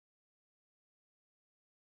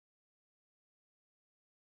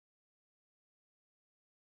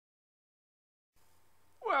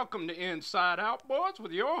Welcome to Inside Outboards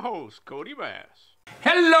with your host, Kodibass.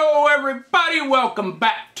 Hello everybody, welcome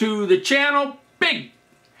back to the channel. Big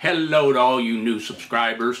hello to all you new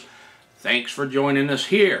subscribers. Thanks for joining us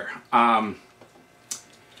here. Oh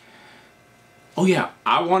yeah,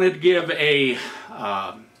 I wanted to give a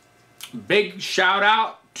big shout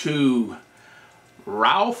out to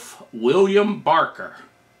Ralph William Barker,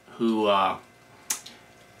 who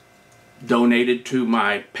donated to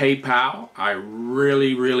my PayPal. I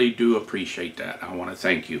really do appreciate that. I want to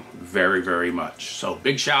thank you very much. So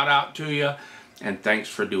big shout out to you and thanks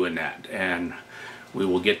for doing that, and we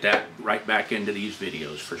will get that right back into these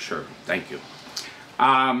videos for sure. Thank you.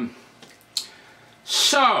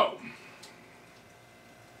 So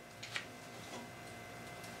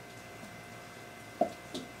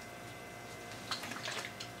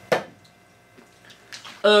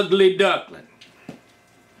ugly duckling.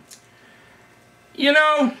 You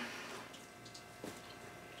know,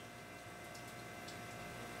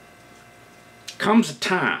 comes a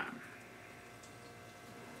time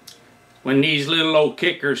when these little old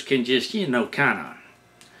kickers can just, you know, kind of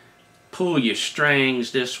pull your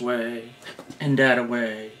strings this way and that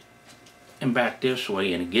away and back this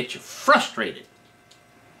way, and it gets you frustrated.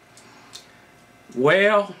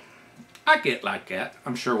 Well, I get like that.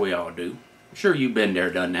 I'm sure we all do. I'm sure you've been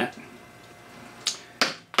there, done that.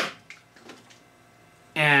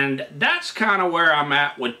 And that's kind of where I'm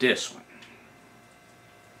at with this one.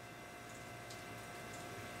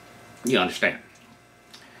 You understand?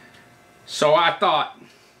 So I thought,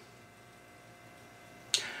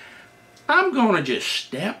 I'm going to just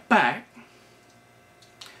step back,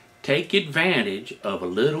 take advantage of a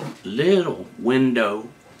little window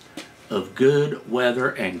of good weather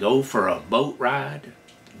and go for a boat ride,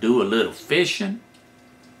 do a little fishing.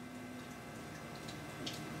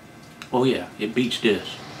 Oh yeah, it beats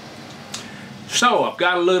this. So I've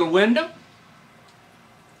got a little window.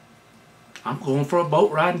 I'm going for a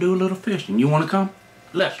boat ride and do a little fishing. You want to come?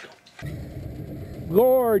 Let's go.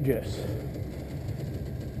 Gorgeous.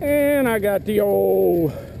 And I got the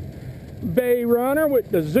old Bay Runner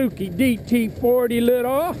with the Zuki DT40 lit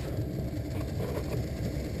off.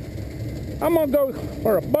 I'm gonna go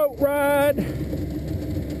for a boat ride,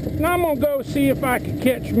 and I'm gonna go see if I can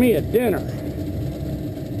catch me a dinner.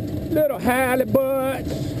 Little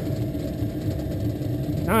Halibutts,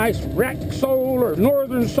 nice wreck sole or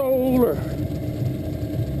northern sole or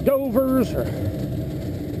Dovers or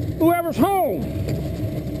whoever's home.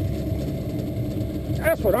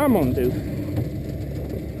 That's what I'm gonna do.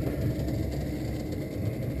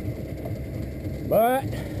 But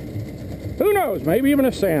who knows, maybe even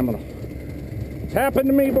a salmon. It's happened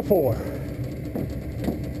to me before.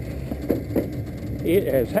 It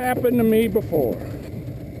has happened to me before.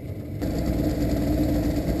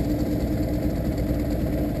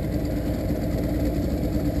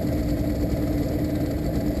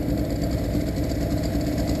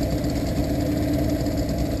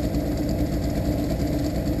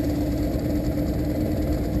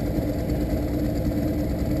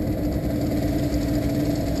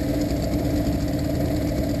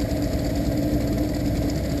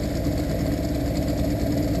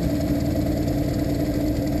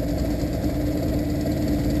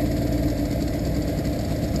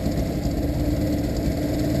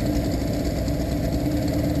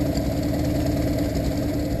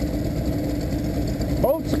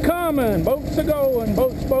 Boats are coming, boats are going,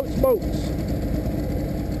 boats.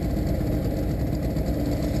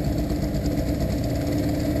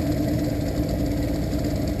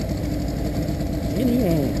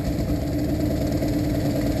 Yeah.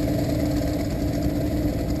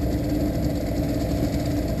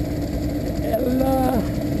 Ella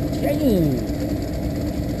Jane.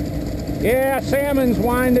 Yeah, salmon's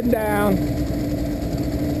winding down.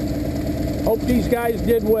 Hope these guys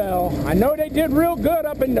did well. I know they did real good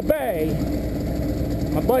up in the bay.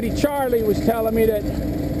 My buddy Charlie was telling me that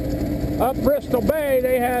up Bristol Bay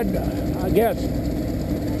they had, I guess,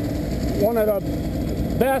 one of the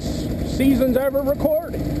best seasons ever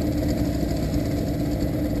recorded.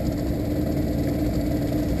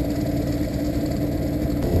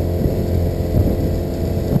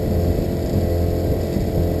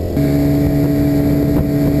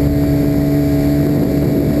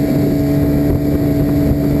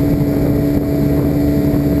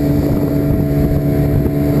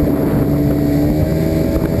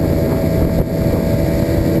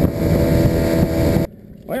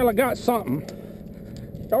 I got something.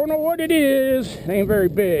 Don't know what it is. It ain't very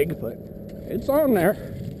big, but it's on there.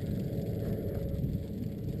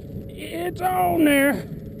 It's on there.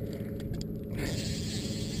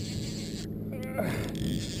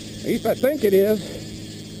 At least I think it is.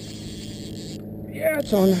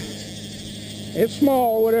 bass on there. It's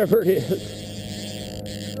small, whatever it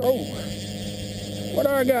is. Oh, what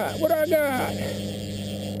I got? What I got?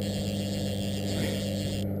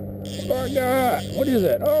 What I got? What is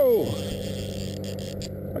it? Oh,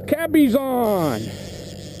 a cabezon.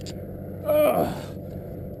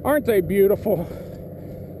 Aren't they beautiful?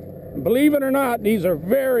 Believe it or not, these are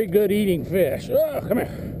very good eating fish. Come here.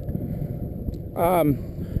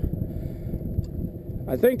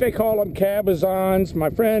 I think they call them cabezons. My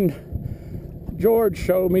friend George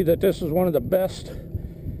showed me that this is one of the best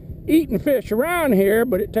eating fish around here,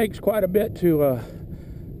 but it takes quite a bit to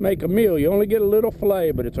make a meal. You only get a little fillet,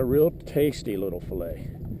 but it's a real tasty little fillet.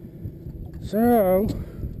 So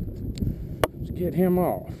let's get him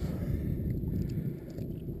off.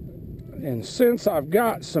 And since I've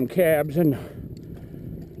got some cabs in the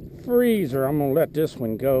freezer, I'm gonna let this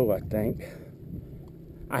one go, I think.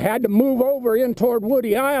 I had to move over in toward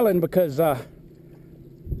Woody Island because let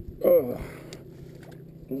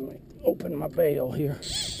me open my bail here.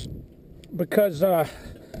 Because out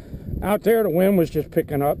there the wind was just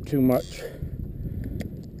picking up too much.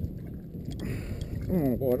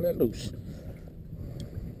 Oh boy, let loose.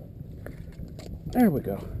 There we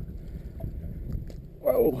go.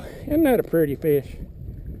 Whoa, isn't that a pretty fish?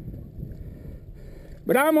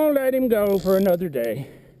 But I'm gonna let him go for another day.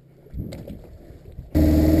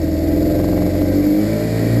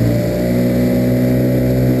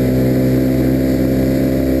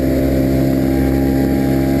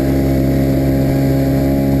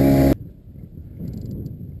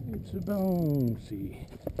 It's a bouncy.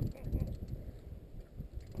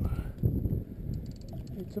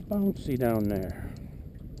 It's a bouncy down there.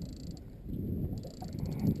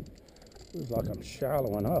 Looks like I'm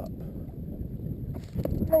shallowing up.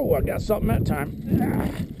 Oh, I got something that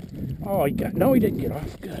time. Oh, he got, no, he didn't get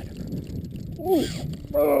off. Good. Ooh.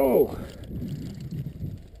 Oh.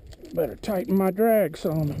 Better tighten my drag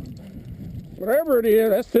some. Whatever it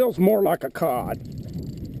is, that feels more like a cod.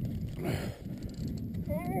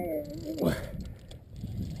 Oh.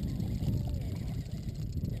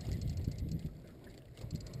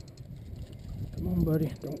 Come on,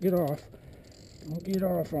 buddy. Don't get off. Don't get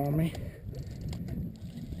off on me.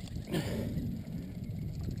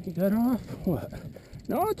 You got off? What?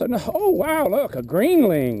 No, it's enough. Oh, wow, look, a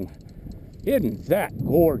greenling. Isn't that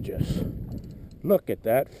gorgeous? Look at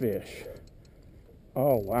that fish.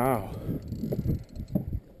 Oh, wow.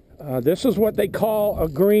 This is what they call a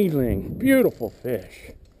greenling. Beautiful fish.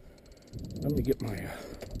 Let me get my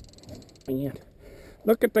hand.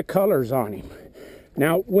 Look at the colors on him.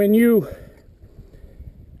 Now, when you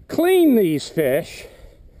clean these fish,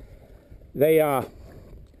 they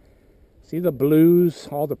see the blues,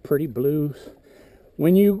 all the pretty blues.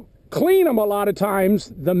 When you clean them, a lot of times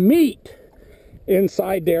the meat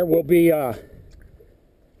inside there will be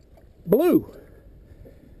blue,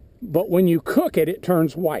 but when you cook it, it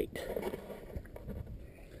turns white.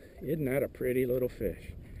 Isn't that a pretty little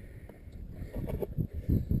fish?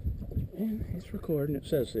 And it's recording. It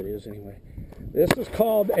says it is anyway. This is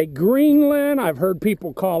called a Greenland. I've heard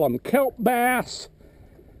people call them kelp bass.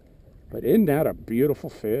 But isn't that a beautiful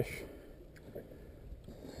fish?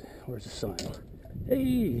 Where's the sun?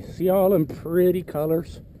 Hey, see all them pretty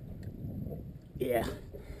colors? Yeah.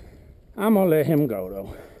 I'm gonna let him go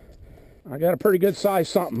though. I got a pretty good size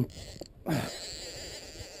something. I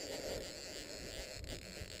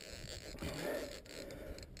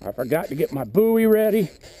forgot to get my buoy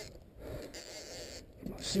ready.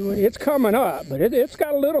 See what it's coming up, but it's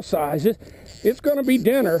got a little size. It's gonna be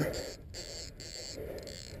dinner.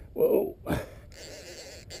 Whoa.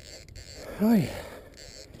 Hi.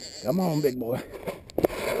 Come on, big boy.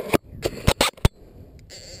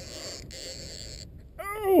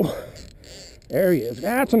 Oh, there he is.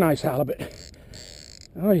 That's a nice halibut.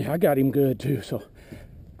 Oh yeah, I got him good too, so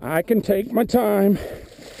I can take my time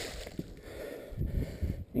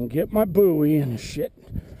and get my buoy and shit.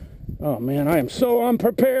 Oh man, I am so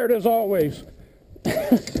unprepared as always.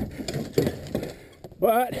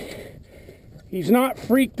 But he's not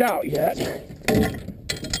freaked out yet.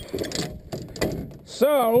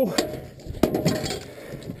 So,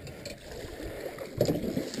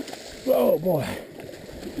 oh boy,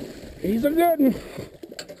 he's a good one.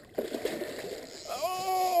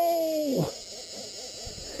 Oh,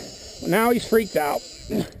 now he's freaked out.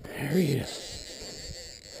 There he is.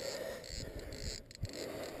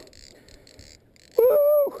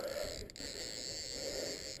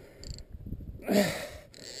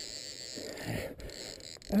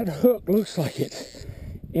 That hook looks like it's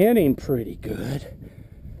ending pretty good.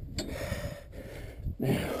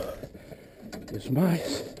 Now, is my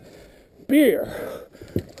spear.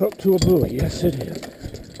 Hooked to a buoy. Yes, it is.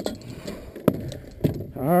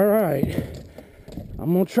 All right.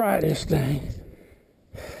 I'm going to try this thing.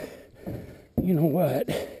 You know what?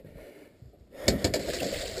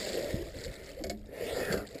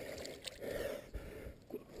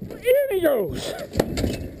 In he goes.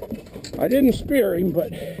 I didn't spear him,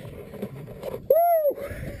 but woo!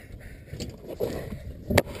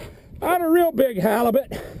 Not a real big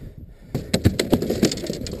halibut.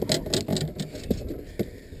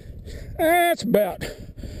 That's about,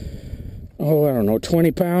 oh, I don't know,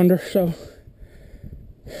 20 pounder or so.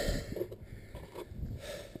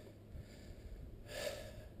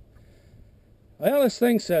 Well, this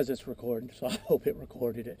thing says it's recording, so I hope it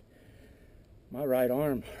recorded it. My right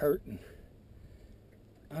arm hurting.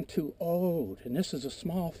 I'm too old, and this is a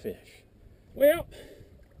small fish. Well,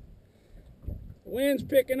 the wind's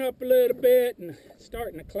picking up a little bit and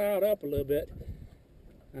starting to cloud up a little bit.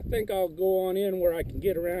 I think I'll go on in where I can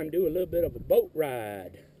get around and do a little bit of a boat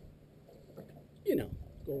ride. You know,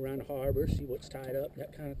 go around the harbor, see what's tied up,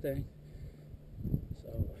 that kind of thing.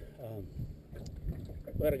 So,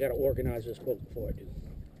 but I got to organize this boat before I do.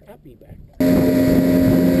 I'll be back.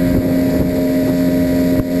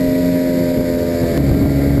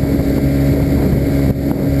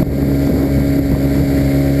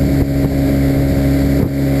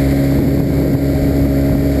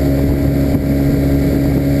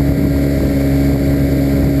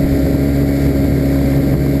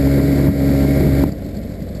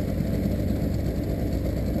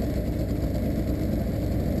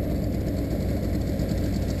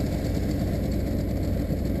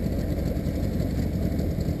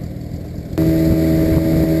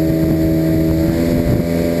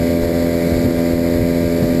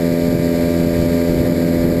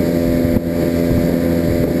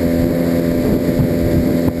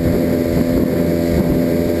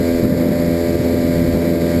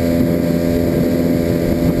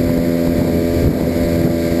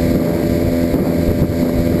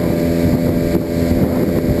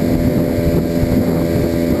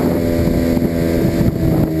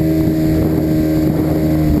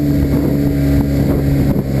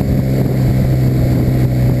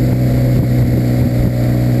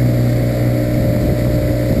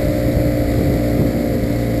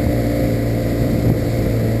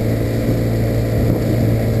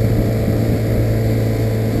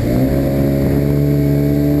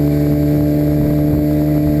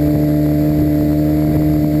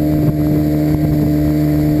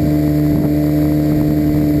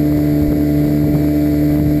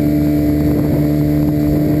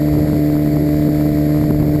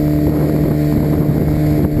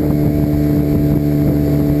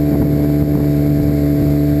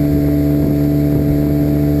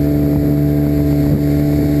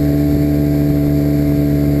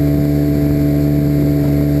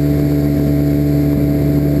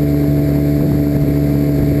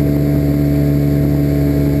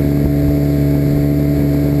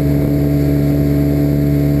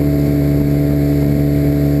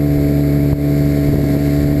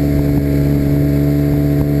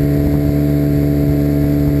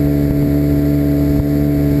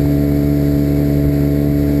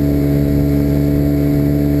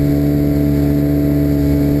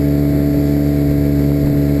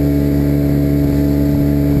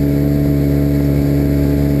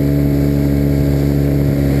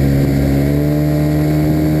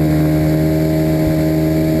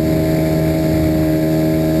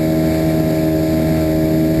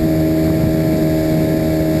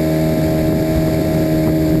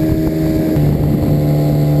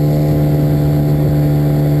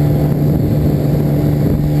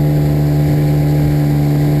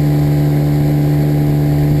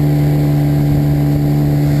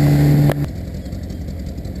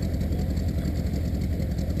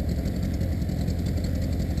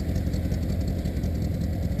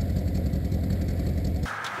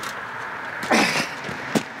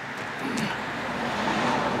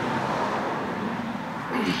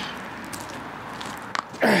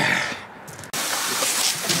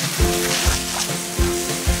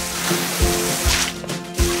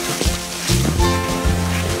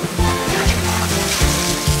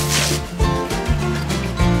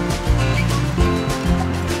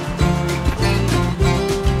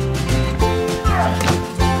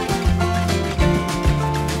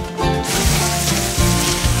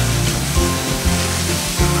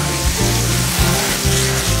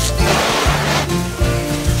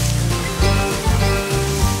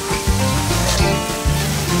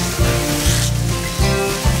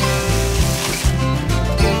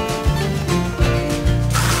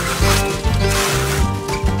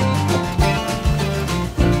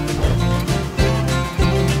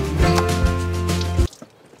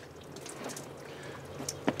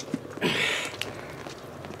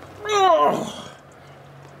 Oh,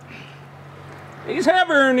 he's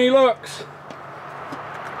heavier than he looks.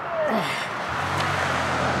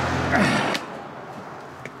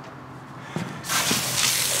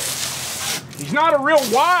 He's not a real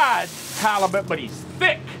wide halibut, but he's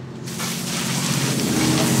thick.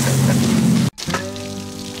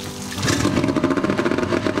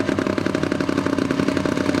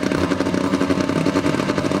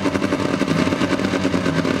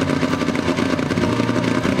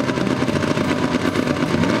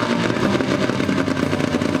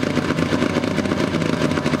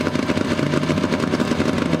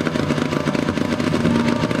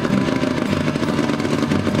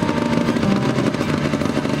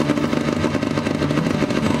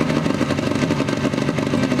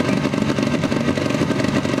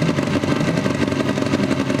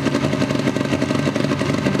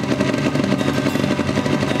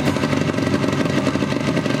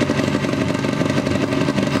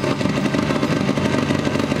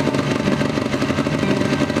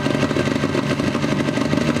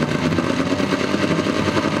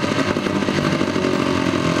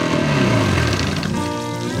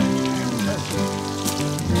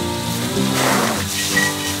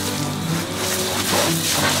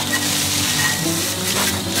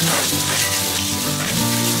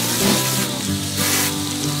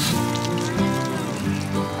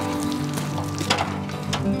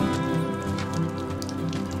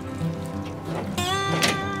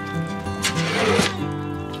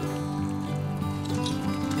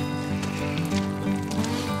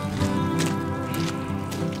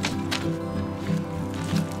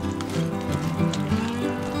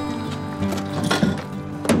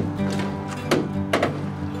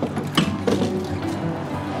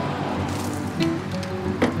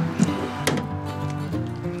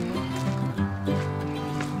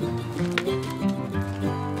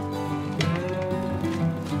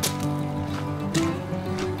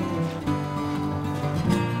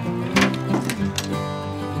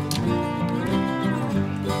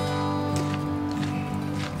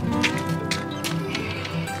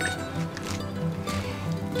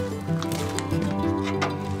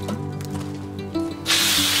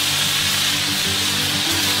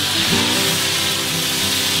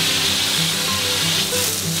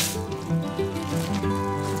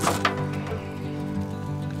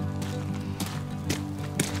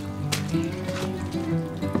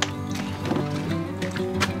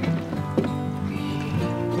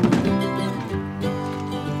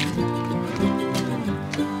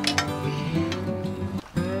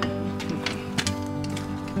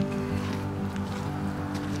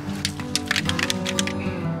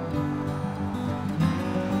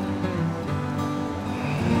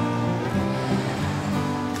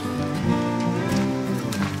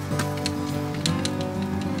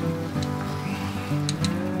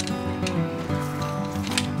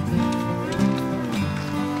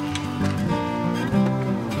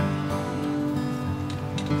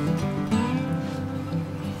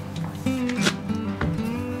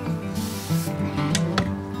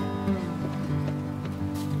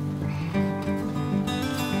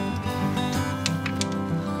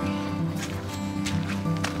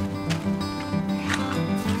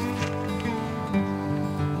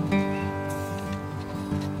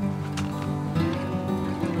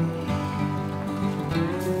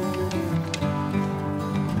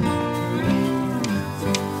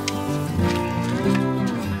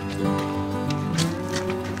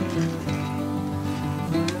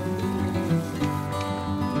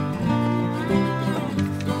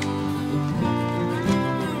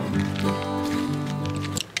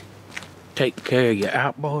 Take care of your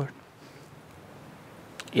outboard,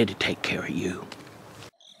 it'll take care of you.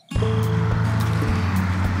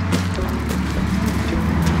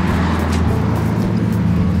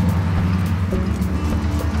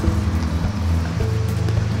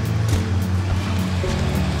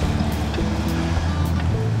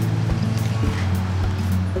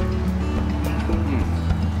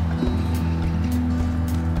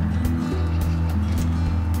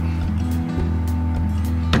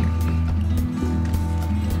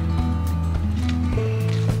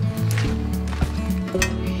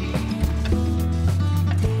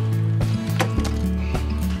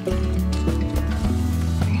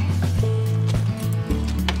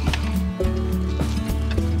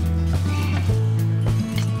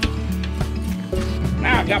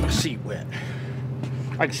 Got my seat wet.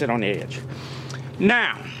 I can sit on the edge.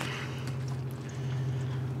 Now,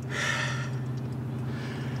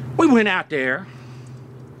 we went out there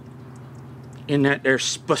in that there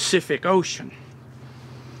Pacific Ocean,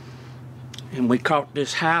 and we caught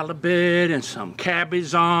this halibut and some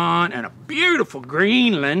cabezon and a beautiful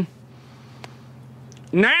Greenland.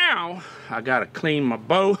 Now, I gotta clean my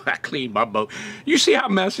boat. I cleaned my boat. You see how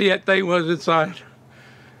messy that thing was inside?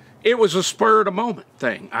 It was a spur of the moment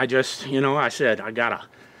thing. I just, you know, I said, I got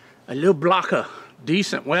a little block of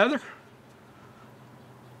decent weather.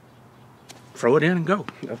 Throw it in and go.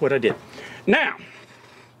 That's what I did. Now,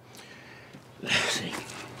 let's see.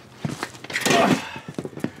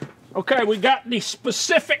 Okay, we got the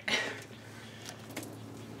specific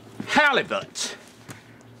Halibutts.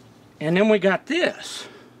 And then we got this.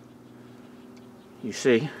 You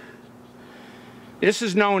see? This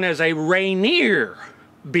is known as a Rainier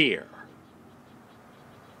beer.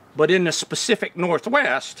 But in the Pacific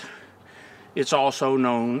Northwest, it's also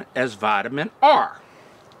known as vitamin R.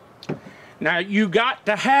 Now, you got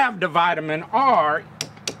to have the vitamin R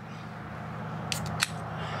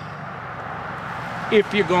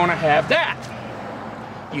if you're going to have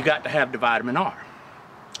that. You got to have the vitamin R.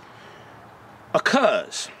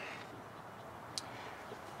 Because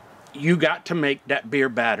you got to make that beer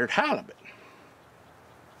battered halibut.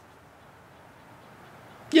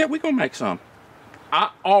 Yeah, we're going to make some.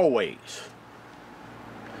 I always,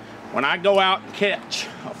 when I go out and catch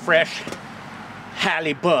a fresh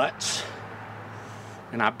Halibutt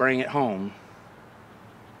and I bring it home,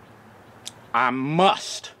 I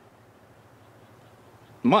must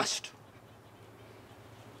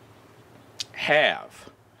have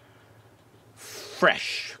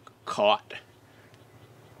fresh caught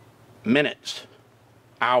minutes,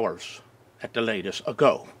 hours at the latest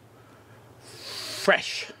ago,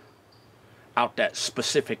 fresh out that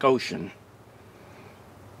Pacific Ocean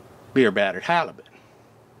beer battered halibut.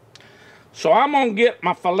 So I'm gonna get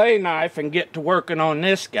my fillet knife and get to working on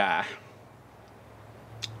this guy,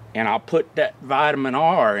 and I'll put that vitamin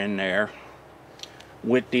R in there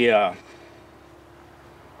with the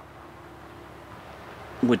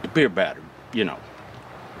beer batter, you know.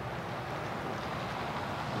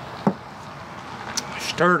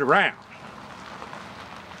 Stir it around.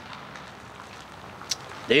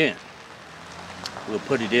 Then we'll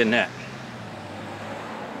put it in that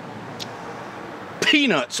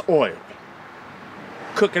peanuts oil.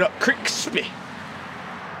 Cook it up crispy.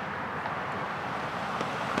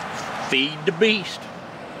 Feed the beast.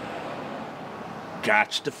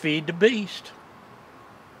 Gots to feed the beast.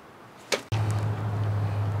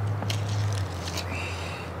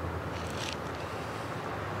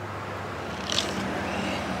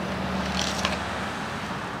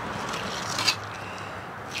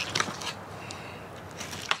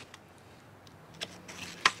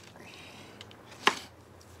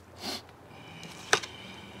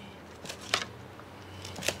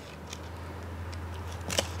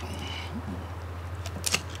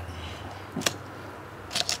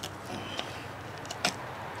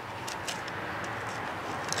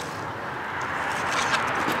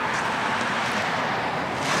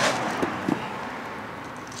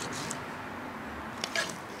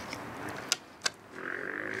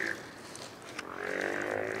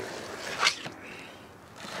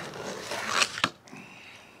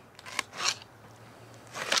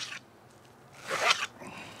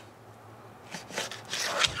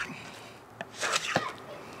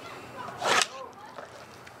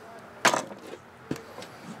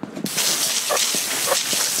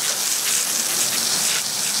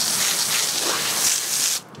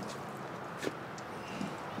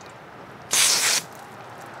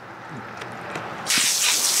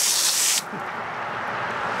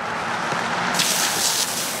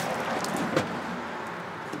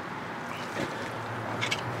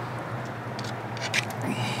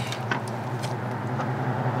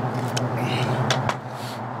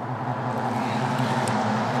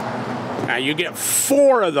 Now you get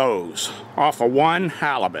 4 of those off of one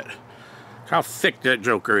halibut. Look how thick that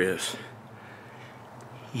joker is.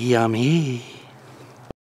 Yummy.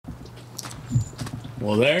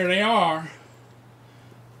 Well, there they are.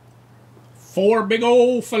 4 big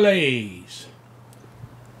old fillets.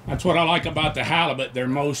 That's what I like about the halibut. They're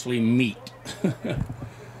mostly meat.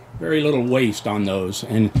 Very little waste on those.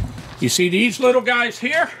 And you see these little guys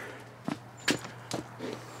here?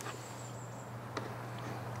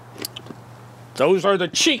 Those are the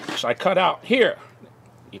cheeks I cut out here.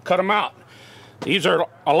 You cut them out. These are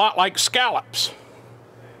a lot like scallops.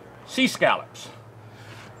 Sea scallops.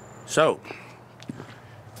 So,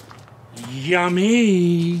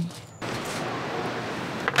 yummy. I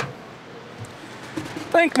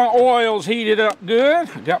think my oil's heated up good.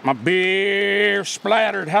 I got my beer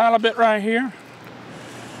splattered halibut right here.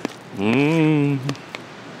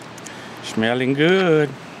 Smelling good.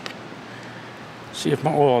 See if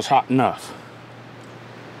my oil's hot enough.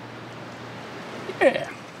 Yeah,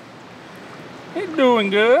 it's doing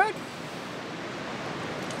good.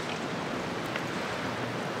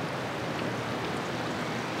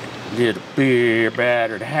 Get a big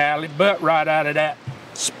battered halibut right out of that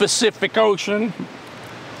Pacific Ocean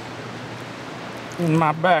in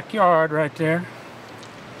my backyard right there.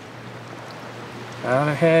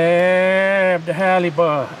 Gotta have the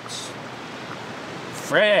halibuts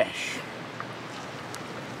fresh.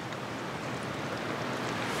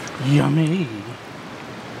 Yummy.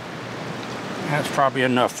 That's probably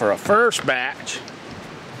enough for a first batch.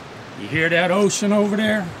 You hear that ocean over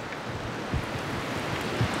there?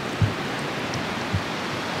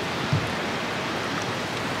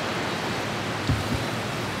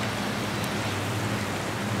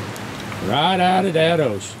 Right out of that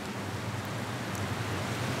ocean.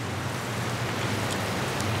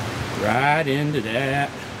 Right into that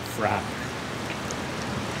fryer.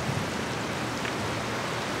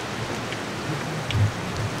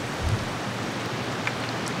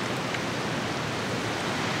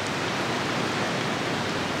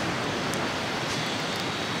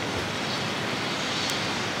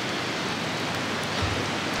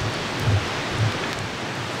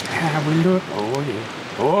 How we look? Oh yeah.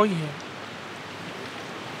 Oh yeah.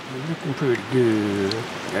 We're looking pretty good.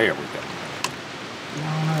 There we go.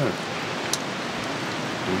 No.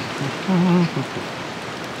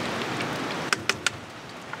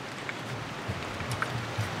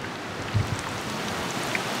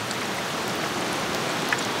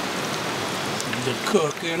 Just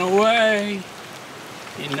cooking away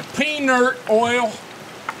in the peanut oil.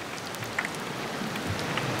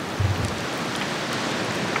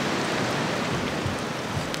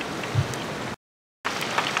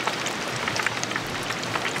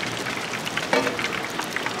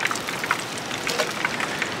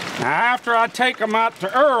 Now, after I take them out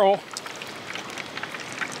to Earl,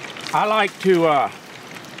 I like to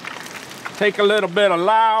take a little bit of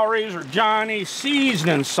Lowry's or Johnny's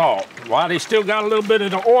seasoning salt while they still got a little bit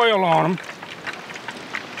of the oil on them.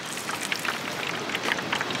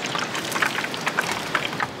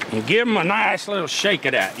 And give them a nice little shake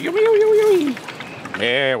of that.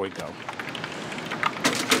 There we go.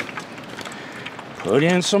 Put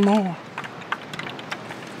in some more.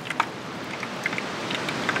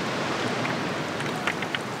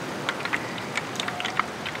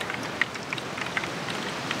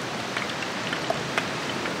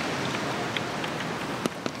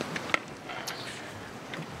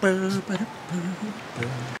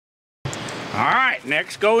 Alright,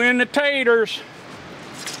 next go in the taters.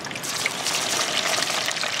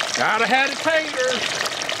 Gotta have the taters.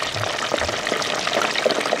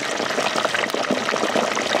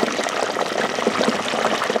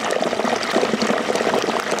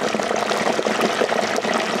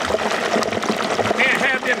 Can't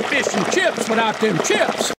have them fish and chips without them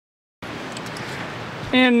chips.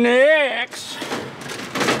 And next,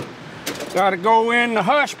 gotta go in the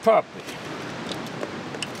hush puppy.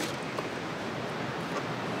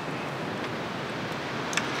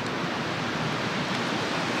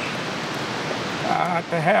 Got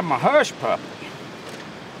to have my hush puppy.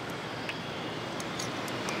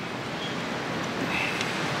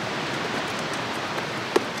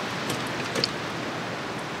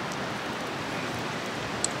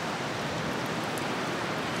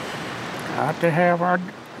 Got to have our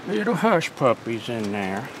little hush puppies in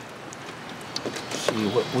there. See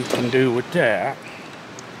what we can do with that.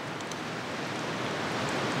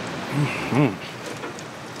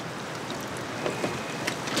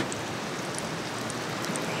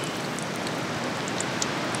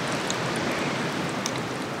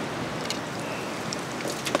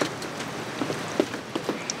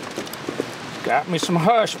 Got me some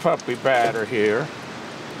hush puppy batter here.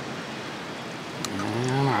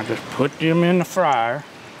 And I just put them in the fryer.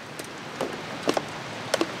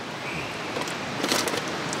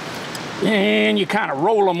 And you kind of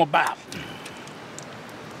roll them about.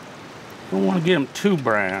 Don't want to get them too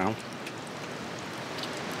brown.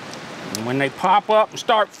 And when they pop up and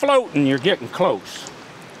start floating, you're getting close.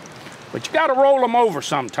 But you got to roll them over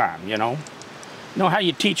sometime, you know. You know how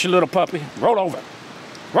you teach a little puppy? Roll over.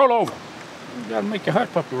 Roll over. You got to make your hush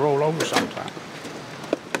puppy roll over sometime.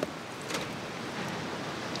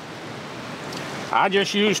 I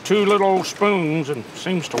just use 2 little old spoons and it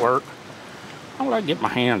seems to work. I don't like to get my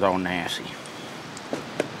hands all nasty.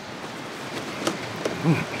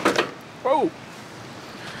 Whoa!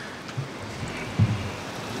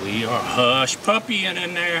 We are hush puppying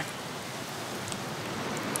in there.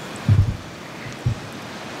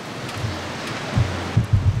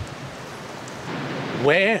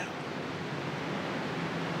 Well,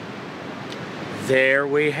 there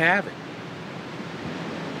we have it.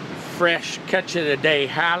 Fresh catch of the day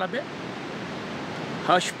halibut,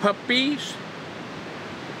 hush puppies,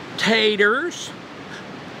 taters,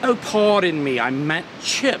 Oh, pardon me, I meant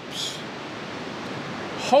chips.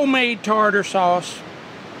 Homemade tartar sauce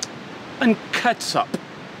and ketchup.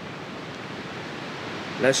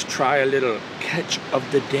 Let's try a little catch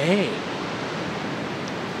of the day.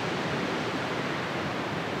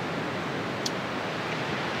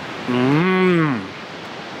 Mmm.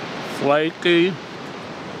 Flaky.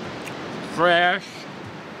 Fresh.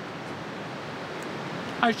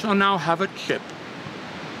 I shall now have a chip.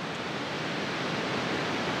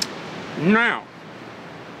 Now,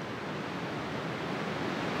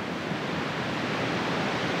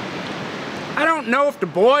 I don't know if the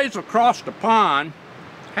boys across the pond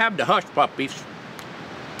have the hush puppies,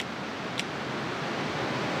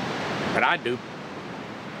 but I do.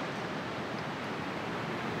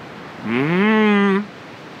 Mmm.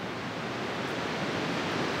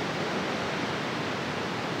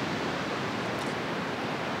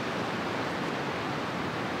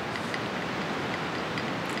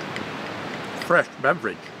 Fresh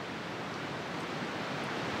beverage.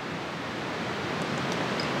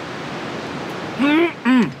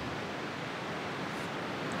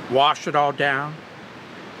 Wash it all down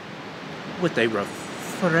with a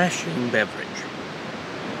refreshing beverage.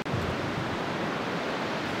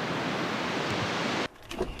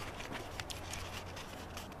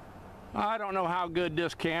 I don't know how good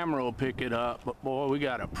this camera will pick it up, but boy, we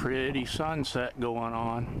got a pretty sunset going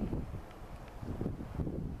on.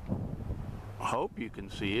 I hope you can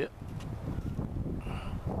see it.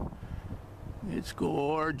 It's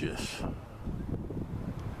gorgeous.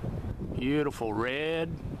 Beautiful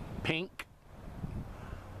red, pink.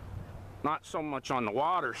 Not so much on the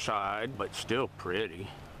water side, but still pretty.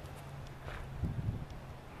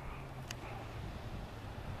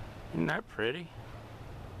 Isn't that pretty?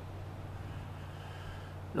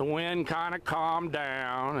 The wind kind of calmed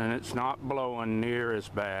down and it's not blowing near as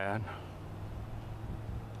bad.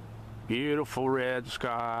 Beautiful red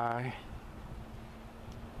sky.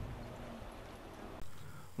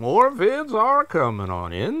 More vids are coming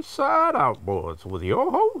on Inside Outboards with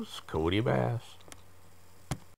your host, Kodibass.